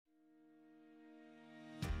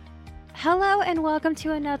Hello and welcome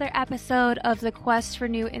to another episode of The Quest for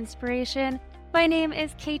New Inspiration. My name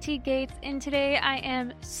is KT Gates, and today I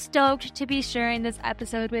am stoked to be sharing this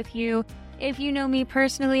episode with you. If you know me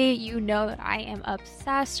personally, you know that I am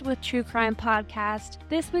obsessed with true crime podcasts.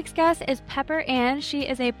 This week's guest is Pepper Ann. She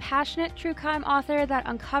is a passionate true crime author that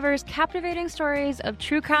uncovers captivating stories of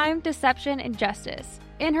true crime, deception, and justice.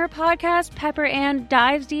 In her podcast, Pepper Ann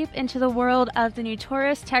dives deep into the world of the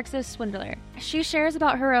Notorious Texas Swindler. She shares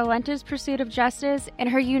about her relentless pursuit of justice and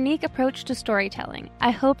her unique approach to storytelling.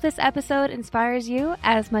 I hope this episode inspires you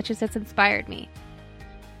as much as it's inspired me.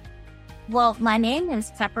 Well, my name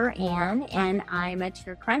is Pepper Ann, and I'm a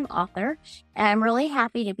true crime author. And I'm really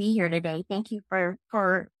happy to be here today. Thank you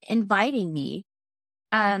for inviting me.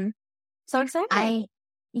 So excited!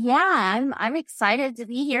 I'm excited to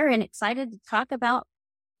be here and excited to talk about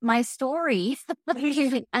my story.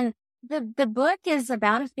 And the book is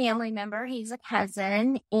about a family member. He's a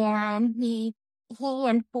cousin, and he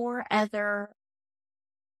and four other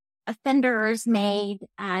offenders made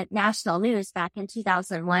national news back in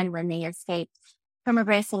 2001 when they escaped from a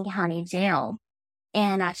Grayson County jail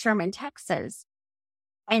in Sherman, Texas.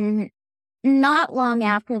 And not long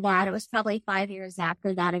after that, it was probably 5 years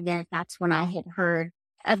after that event, that's when I had heard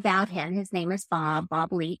about him. His name is Bob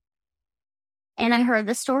Lee. And I heard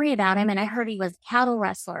the story about him, and I heard he was a cattle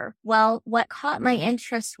rustler. Well, what caught my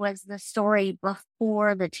interest was the story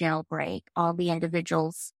before the jailbreak, all the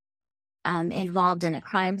individuals involved in the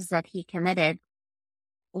crimes that he committed.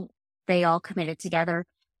 They all committed together.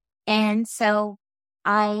 And so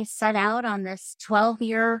I set out on this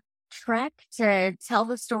 12-year trek to tell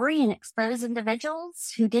the story and expose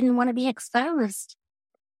individuals who didn't want to be exposed.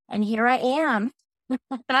 And here I am.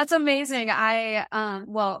 That's amazing.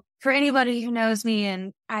 For anybody who knows me,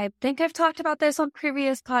 and I think I've talked about this on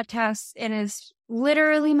previous podcasts, it is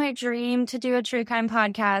literally my dream to do a true crime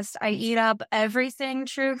podcast. I eat up everything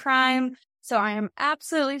true crime. So I am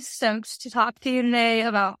absolutely stoked to talk to you today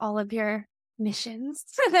about all of your missions.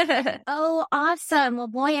 Oh, awesome. Well,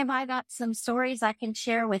 boy, have I got some stories I can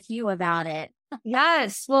share with you about it.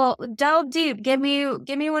 Yes. Well, delve deep. Give me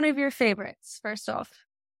one of your favorites, first off.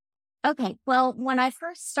 Okay. Well, when I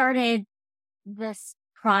first started this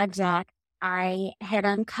project, I had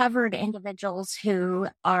uncovered individuals who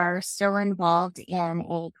are still involved in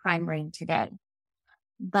a crime ring today,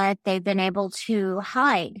 but they've been able to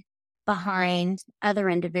hide behind other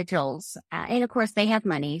individuals. And of course, they have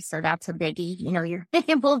money, so that's a biggie. You know, you're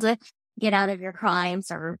able to get out of your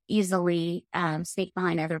crimes or easily sneak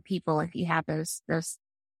behind other people if you have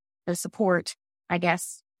the support, I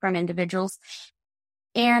guess, from individuals.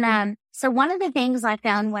 And so one of the things I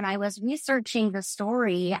found when I was researching the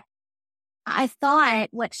story,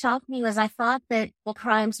 what shocked me was I thought that the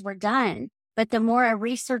crimes were done. But the more I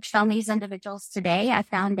researched on these individuals today, I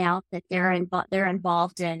found out that they're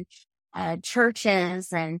involved in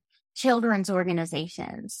churches and children's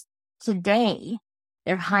organizations. Today,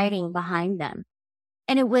 they're hiding behind them.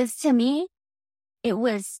 And to me, it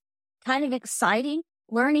was kind of exciting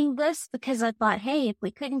learning this, because I thought, hey, if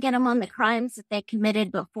we couldn't get them on the crimes that they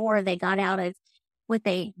committed before they got out of what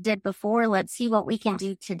they did before, let's see what we can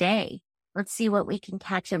do today. Let's see what we can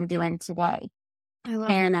catch them doing today.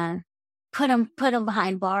 And put them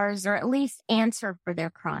behind bars, or at least answer for their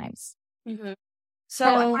crimes. Mm-hmm.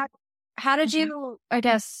 So how did you, I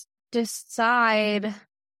guess, decide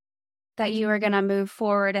that you were going to move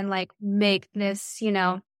forward and make this,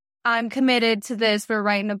 I'm committed to this. We're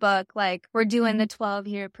writing a book. We're doing the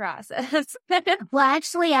 12-year process. Well,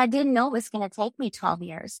 actually, I didn't know it was going to take me 12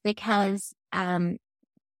 years because the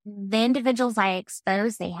individuals I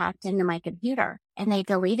exposed, they hacked into my computer and they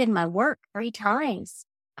deleted my work 3 times.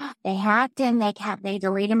 They hacked in, they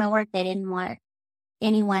deleted my work. They didn't want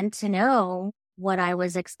anyone to know what I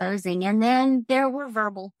was exposing. And then there were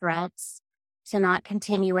verbal threats to not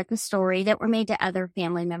continue with the story that were made to other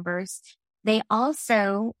family members. They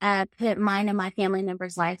also put mine and my family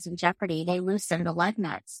members' lives in jeopardy. They loosened the lug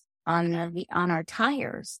nuts on our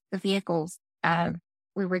tires. The vehicles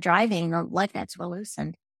we were driving, the lug nuts were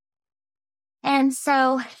loosened. And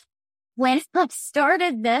so when I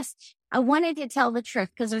started this, I wanted to tell the truth,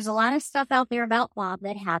 because there's a lot of stuff out there about Bob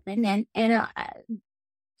that happened, and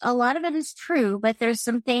a lot of it is true, but there's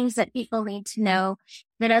some things that people need to know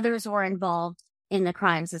that others were involved in the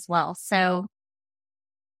crimes as well. So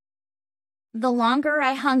the longer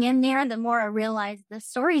I hung in there, the more I realized the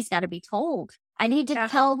story's got to be told. I need to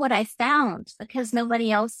tell what I found because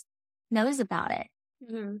nobody else knows about it.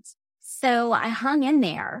 Mm-hmm. So I hung in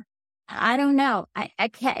there. I don't know. I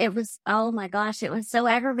can't, it was, oh my gosh, it was so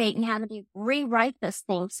aggravating having to rewrite this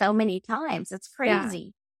thing so many times. It's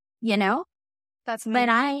crazy, you know? That's But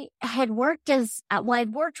amazing. I had worked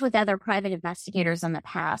I'd worked with other private investigators in the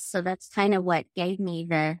past. So that's kind of what gave me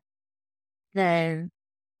the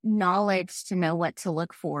knowledge to know what to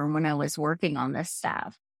look for when I was working on this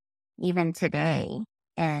stuff, even today,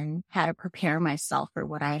 and how to prepare myself for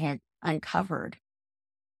what I had uncovered.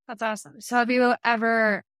 That's awesome. So have you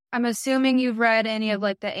ever, I'm assuming you've read any of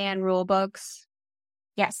like the Anne Rule books?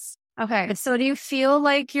 Yes. Okay. So do you feel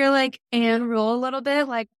like you're like Anne Rule a little bit?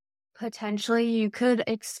 Like potentially you could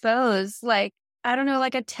expose like, I don't know,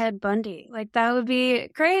 like a Ted Bundy. Like that would be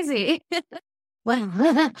crazy.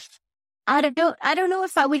 Well, I don't know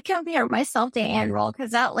if I would compare myself to Anne Rule,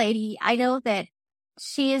 because that lady, I know that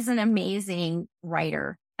she is an amazing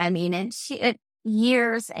writer. I mean, and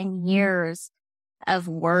years and years of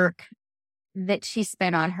work that she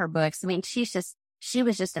spent on her books. I mean, she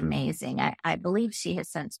was just amazing. I believe she has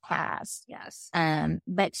since passed. Yes.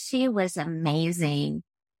 But she was amazing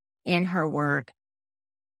in her work.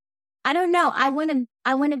 I don't know. I want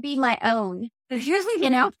to be my own, you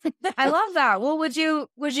know? I love that. Well, would you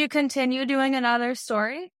continue doing another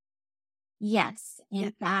story? Yes.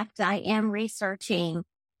 In fact, I am researching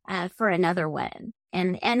for another one.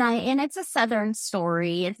 And it's a Southern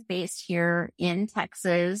story. It's based here in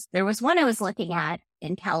Texas. There was one I was looking at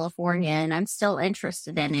in California, and I'm still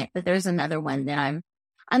interested in it, but there's another one that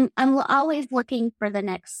I'm always looking for the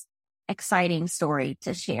next exciting story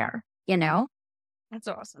to share, you know? That's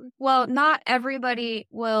awesome. Well, not everybody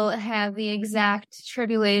will have the exact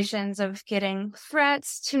tribulations of getting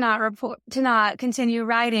threats to not continue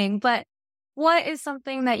writing, but what is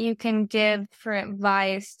something that you can give for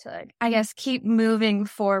advice to, I guess, keep moving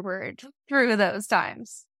forward through those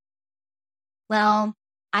times? Well,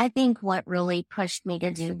 I think what really pushed me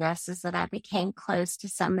to do this is that I became close to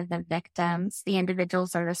some of the victims, the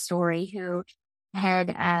individuals of the story who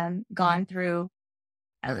had gone through,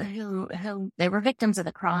 who they were victims of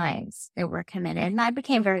the crimes that were committed. And I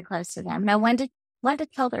became very close to them. And I wanted to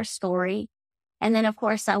tell their story. And then, of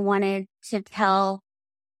course, I wanted to tell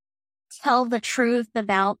the truth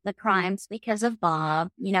about the crimes because of Bob,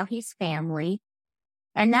 you know, his family.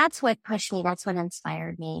 And that's what pushed me. That's what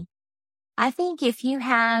inspired me. I think if you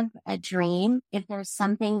have a dream, if there's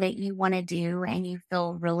something that you want to do and you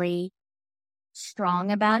feel really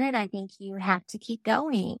strong about it, I think you have to keep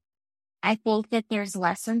going. I think that there's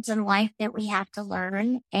lessons in life that we have to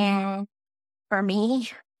learn. And for me,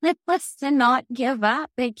 it was to not give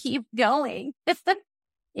up and keep going.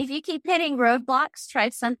 If you keep hitting roadblocks, try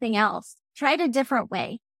something else. Try it a different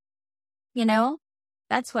way. You know,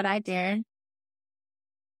 that's what I did.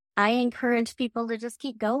 I encourage people to just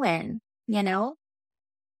keep going, you know?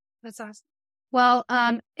 That's awesome. Well,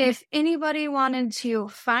 if anybody wanted to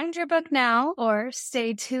find your book now or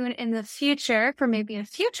stay tuned in the future for maybe a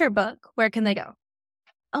future book, where can they go?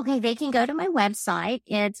 Okay, they can go to my website.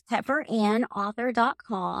 It's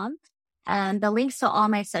pepperannauthor.com. The links to all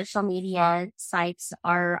my social media sites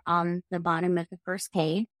are on the bottom of the first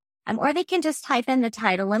page. Or they can just type in the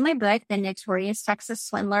title of my book, The Notorious Texas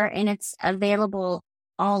Swindler, and it's available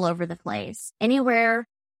all over the place. Anywhere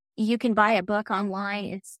you can buy a book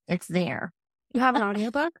online, it's there. You have an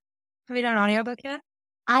audiobook? Have you done an audiobook yet?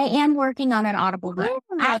 I am working on an Audible book.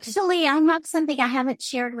 Actually, I'm not something I haven't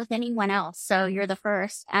shared with anyone else, so you're the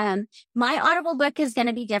first. My Audible book is going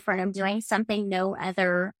to be different. I'm doing something no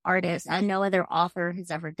other artist, no other author has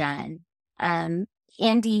ever done.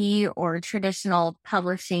 Indie or traditional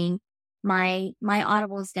publishing. My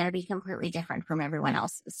Audible is going to be completely different from everyone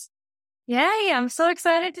else's. Yay, I'm so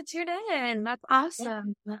excited to tune in. That's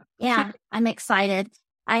awesome. Yeah, I'm excited.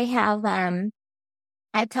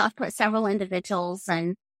 I've talked with several individuals,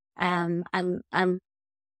 and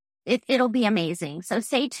it'll be amazing. So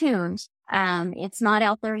stay tuned. It's not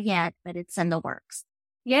out there yet, but it's in the works.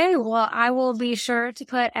 Yay. Well, I will be sure to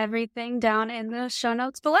put everything down in the show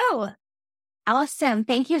notes below. Awesome.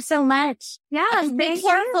 Thank you so much. Yes. Be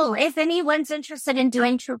careful. If anyone's interested in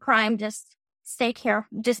doing true crime, just stay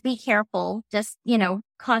careful. Just be careful. Just,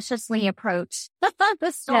 cautiously approach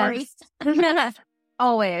the stories. Yes.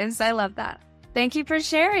 Always. I love that. Thank you for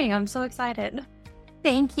sharing. I'm so excited.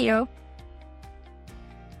 Thank you.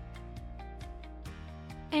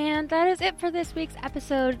 And that is it for this week's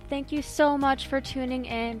episode. Thank you so much for tuning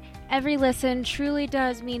in. Every listen truly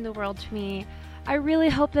does mean the world to me. I really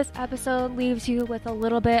hope this episode leaves you with a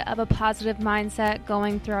little bit of a positive mindset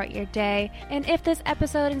going throughout your day. And if this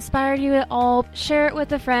episode inspired you at all, share it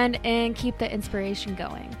with a friend and keep the inspiration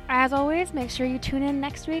going. As always, make sure you tune in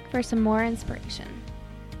next week for some more inspiration.